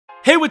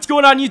Hey, what's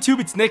going on YouTube?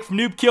 It's Nick from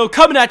NoobKill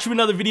coming at you with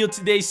another video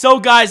today.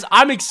 So guys,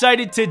 I'm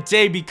excited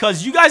today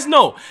because you guys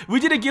know we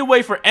did a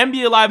giveaway for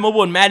NBA Live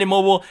Mobile and Madden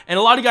Mobile, and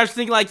a lot of you guys are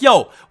thinking like,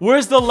 yo,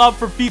 where's the love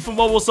for FIFA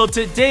Mobile? So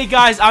today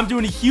guys, I'm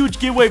doing a huge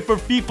giveaway for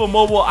FIFA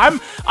Mobile. I'm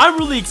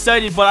really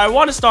excited, but I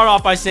want to start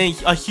off by saying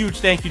a huge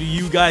thank you to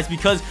you guys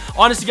because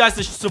honestly guys,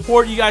 the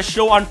support you guys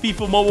show on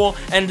FIFA Mobile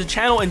and the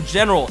channel in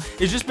general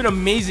has just been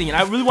amazing, and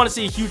I really want to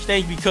say a huge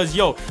thank you because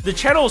yo, the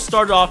channel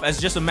started off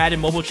as just a Madden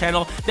Mobile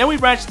channel, then we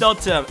branched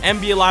out to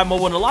NBA Live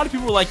Mobile, and a lot of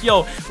people were like,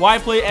 yo, why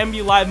play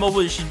NBA Live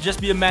Mobile? It should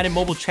just be a Madden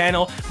Mobile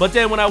channel. But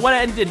then when I went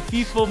and did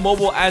FIFA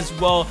Mobile as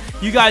well,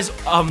 you guys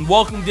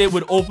welcomed it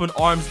with open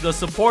arms. The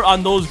support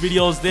on those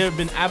videos, they've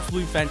been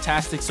absolutely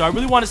fantastic. So I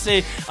really want to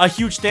say a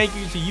huge thank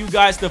you to you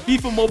guys, the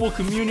FIFA Mobile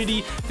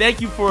community.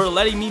 Thank you for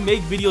letting me make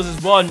videos as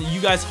well, and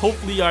you guys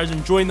hopefully are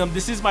enjoying them.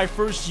 This is my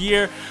first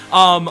year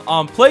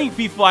playing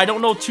FIFA. I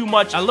don't know too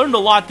much. I learned a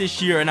lot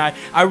this year, and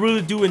I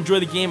really do enjoy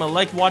the game. I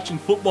like watching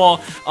football,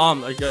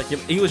 like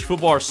English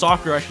football or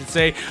soccer, I should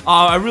say.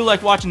 I really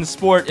like watching the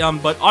sport,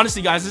 but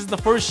honestly guys, this is the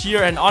first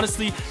year, and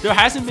honestly there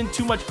hasn't been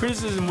too much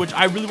criticism, which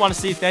I really want to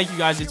say thank you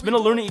guys. It's been a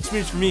learning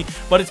experience for me,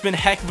 but it's been a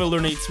heck of a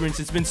learning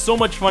experience. It's been so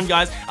much fun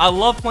guys. I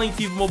love playing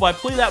FIFA Mobile. I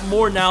play that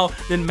more now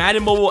than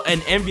Madden Mobile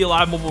and NBA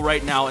Live Mobile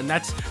right now, and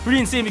that's pretty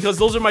insane because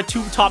those are my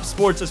two top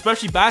sports,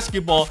 especially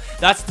basketball.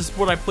 That's the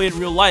sport I play in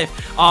real life,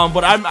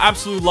 but I'm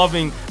absolutely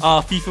loving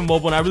FIFA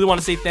Mobile, and I really want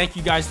to say thank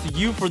you guys to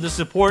you for the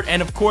support.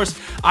 And of course,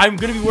 I'm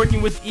going to be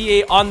working with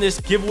EA on this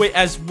giveaway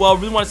as well.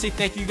 Really want to say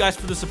thank you guys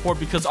for the support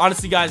because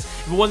honestly guys,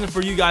 if it wasn't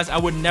for you guys, I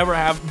would never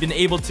have been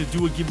able to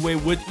do a giveaway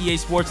with EA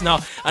Sports. Now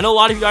I know a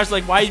lot of you guys are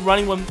like, why are you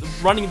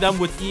running them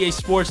with EA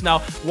Sports? Now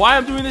why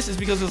I'm doing this is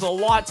because it's a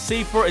lot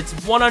safer. It's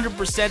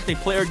 100% the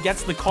player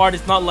gets the card.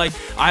 It's not like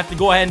I have to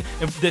go ahead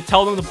and if they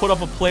tell them to put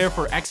up a player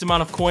for X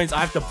amount of coins, I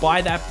have to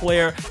buy that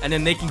player and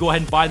then they can go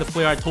ahead and buy the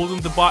player I told them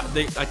to buy.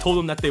 I told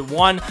them that they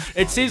won.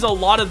 It saves a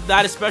lot of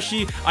that,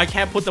 especially I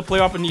can't put the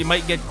player up and you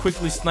might get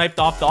quickly sniped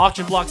off the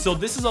auction block. So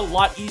this is a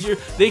lot easier.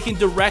 They can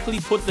directly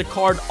put the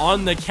card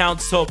on the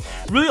account. So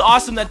really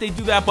awesome that they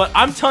do that. But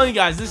I'm telling you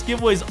guys, this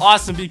giveaway is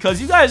awesome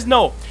because you guys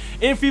know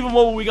in FIFA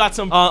Mobile we got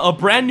some a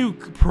brand new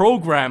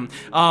program.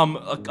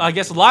 I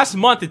guess last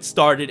month it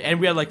started, and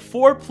we had like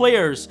 4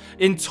 players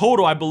in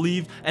total, I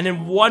believe, and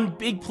then 1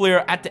 big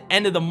player at the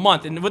end of the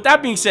month. And with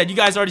that being said, you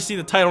guys already see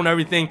the title and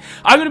everything.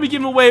 I'm gonna be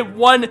giving away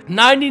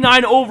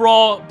 199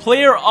 overall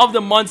player of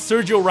the month,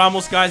 Sergio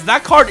Ramos. Guys,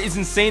 that card is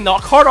insane. The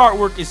card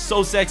artwork is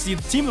so sexy.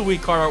 The team of the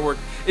week card artwork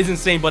is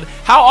insane, but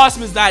how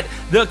awesome is that?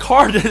 The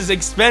card is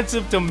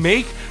expensive to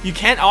make. You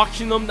can't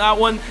auction them, that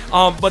one,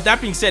 but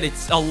that being said,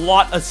 it's a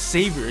lot of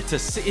savior.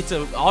 It's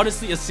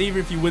honestly a savior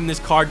if you win this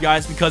card,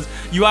 guys, because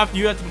you have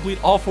to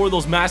complete all 4 of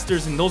those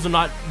masters, and those are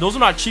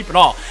not cheap at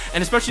all.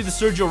 And especially the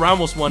Sergio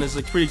Ramos one is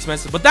like pretty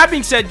expensive. But that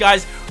being said,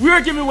 guys, we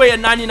are giving away a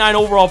 99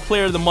 overall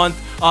player of the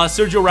month,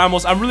 Sergio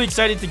Ramos. I'm really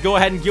excited to go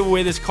ahead and give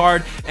away this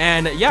card.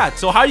 And yeah,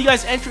 so how do you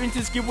guys enter into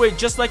this giveaway?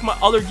 Just like my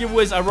other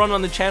giveaways I run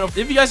on the channel.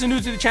 If you guys are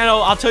new to the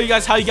channel, I'll tell you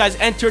guys how you guys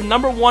enter.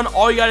 Number 1,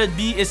 all you gotta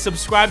be is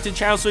subscribe to the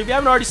channel. So if you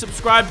haven't already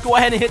subscribed, go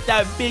ahead and hit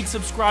that big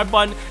subscribe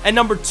button. And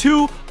number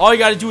 2, all you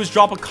gotta do is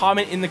drop a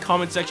comment in the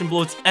comment section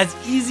below. It's as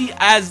easy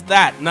as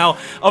that. Now,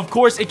 of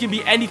course, it can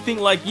be anything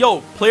like,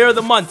 yo, player of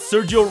the month,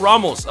 Sergio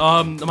Ramos,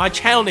 my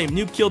channel name,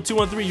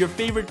 NoobKill213, your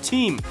favorite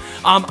team.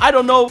 I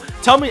don't know,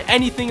 tell me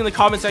anything in the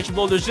comment section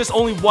below. There's just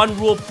only one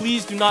rule.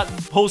 Please do not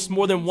post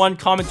more than 1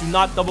 comment. Do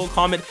not double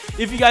comment.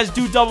 If you guys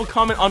do double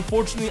comment,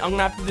 unfortunately, I'm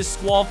gonna have to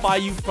disqualify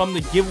you from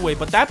the giveaway.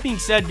 But that being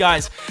said,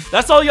 guys,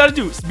 that's all you gotta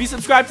do. Be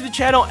subscribed to the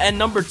channel, and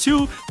number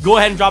 2, go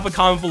ahead and drop a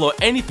comment below.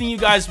 Anything you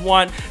guys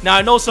want. Now,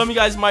 I know some of you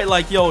guys might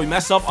like, yo,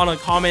 mess up on a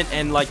comment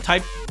and like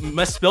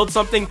misspelled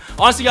something.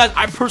 Honestly, guys,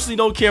 I personally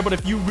don't care, but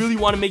if you really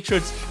want to make sure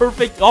it's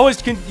perfect,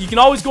 you can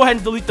always go ahead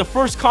and delete the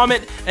first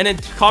comment and then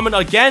comment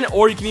again,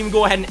 or you can even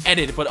go ahead and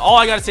edit it. But all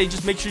I gotta say,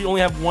 just make sure you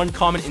only have 1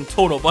 comment in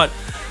total. But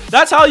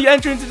that's how you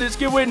enter into this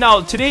giveaway.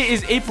 Now, today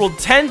is April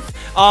 10th.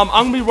 I'm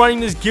gonna be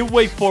running this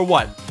giveaway for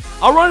what?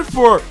 I'll run it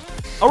for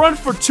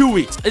 2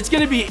 weeks. It's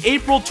gonna be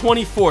April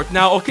 24th.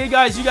 Now, okay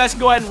guys, you guys can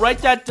go ahead and write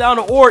that down,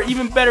 or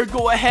even better,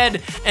 go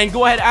ahead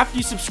after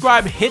you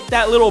subscribe, hit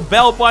that little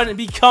bell button and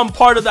become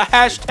part of the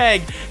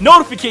hashtag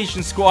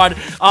notification squad.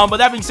 But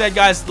that being said,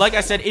 guys, like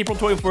I said, April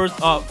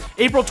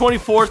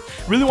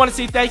 24th. Really want to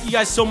say thank you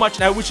guys so much,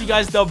 and I wish you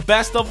guys the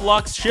best of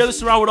luck. Share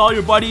this around with all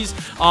your buddies,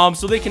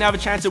 so they can have a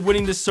chance at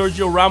winning this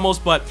Sergio Ramos.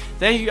 But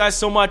thank you guys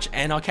so much,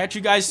 and I'll catch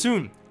you guys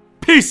soon.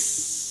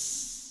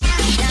 Peace.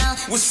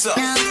 What's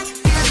up?